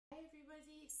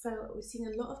So we're seeing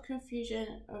a lot of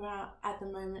confusion at the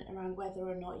moment around whether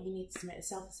or not you need to submit a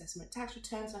self-assessment tax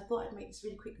return. So I thought I'd make this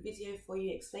really quick video for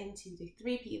you explaining to you the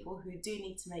 3 people wwho do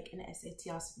need to make an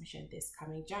SATR submission this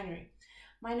coming January.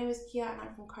 My name is Kia and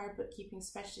I'm from Cara Bookkeeping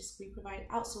Specialists. We provide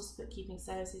outsourced bookkeeping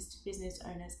services to business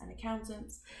owners and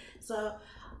accountants. So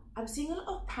I'm seeing a lot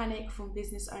of panic from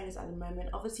business owners at the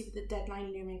moment, obviously with the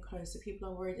deadline looming close. So people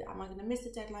are worried, am I going to miss the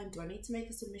deadline? Do I need to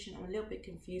make a submission? I'm a little bit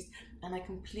confused and I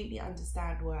completely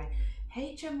understand why.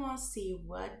 HMRC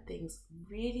word things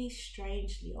really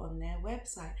strangely on their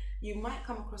website. You might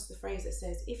come across the phrase that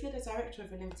says, if you're the director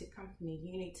of a limited company,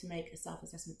 you need to make a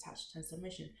self-assessment tax return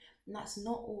submission. And that's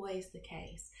not always the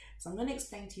case. So I'm going to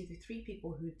explain to you the 3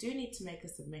 people who do need to make a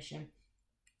submission,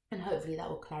 and hopefully that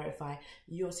will clarify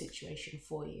your situation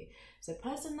for you. So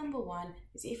person number 1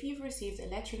 is if you've received a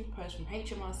letter in the post from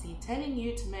HMRC telling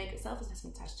you to make a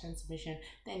self-assessment tax return submission,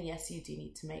 then yes, you do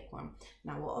need to make one.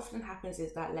 Now, what often happens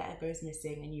is that letter goes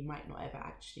missing and you might not ever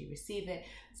actually receive it.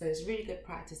 So it's really good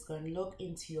practice. Go and log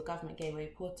into your government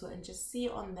gateway portal and just see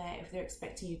on there if they're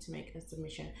expecting you to make a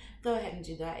submission. Go ahead and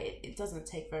do that. It doesn't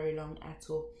take very long at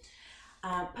all.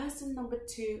 Person number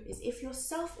 2 is if you're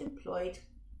self-employed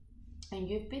and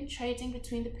you've been trading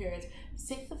between the periods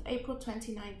 6th of April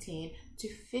 2019 to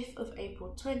 5th of April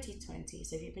 2020.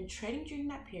 So if you've been trading during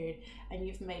that period and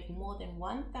you've made more than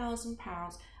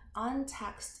 £1,000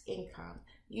 untaxed income,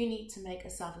 you need to make a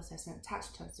self-assessment tax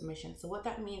return submission. So what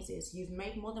that means is you've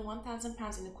made more than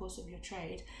 £1,000 in the course of your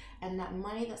trade, and that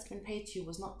money that's been paid to you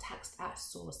was not taxed at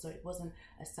source. So it wasn't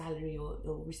a salary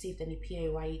or received any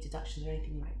PAYE deductions or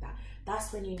anything like that.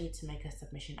 That's when you need to make a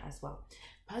submission as well.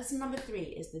 Person number 3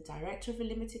 is the director of a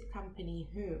limited company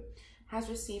who has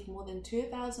received more than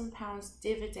 £2,000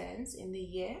 dividends in the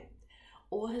year,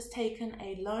 or has taken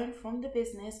a loan from the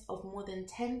business of more than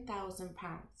 £10,000,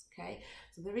 okay?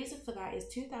 So the reason for that is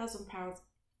 £2,000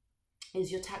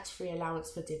 is your tax-free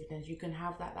allowance for dividends. You can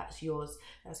have that, that's yours,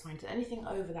 that's fine. So anything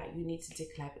over that you need to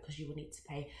declare because you will need to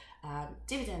pay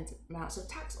dividend amounts of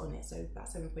tax on it, so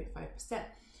that's 7.5%.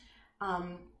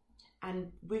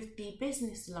 And with the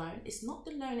business loan, it's not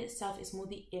the loan itself, it's more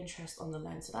the interest on the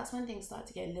loan. So that's when things start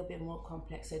to get a little bit more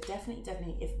complex. So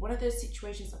definitely, if one of those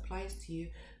situations applies to you,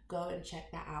 go and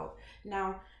check that out.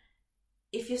 Now,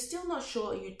 if you're still not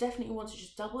sure, you definitely want to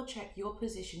just double check your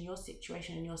position, your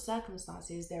situation and your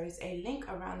circumstances. There is a link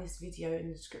around this video in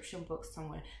the description box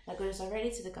somewhere that goes directly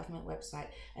to the government website,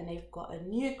 and they've got a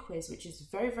new quiz which is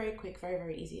very, very quick, very,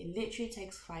 very easy. It literally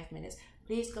takes 5 minutes.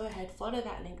 Please go ahead, follow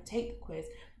that link, take the quiz,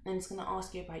 and it's going to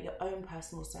ask you about your own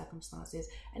personal circumstances,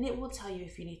 and it will tell you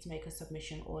if you need to make a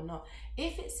submission or not.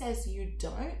 If it says you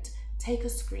don't, take a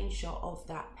screenshot of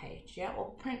that page, yeah, or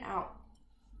print out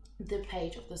the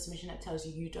page of the submission that tells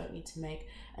you you don't need to make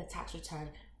a tax return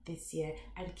this year,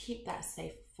 and keep that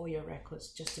safe for your records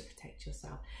just to protect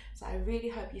yourself. So I really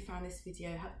hope you found this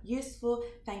video useful.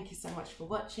 Thank you so much for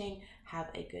watching. Have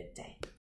a good day.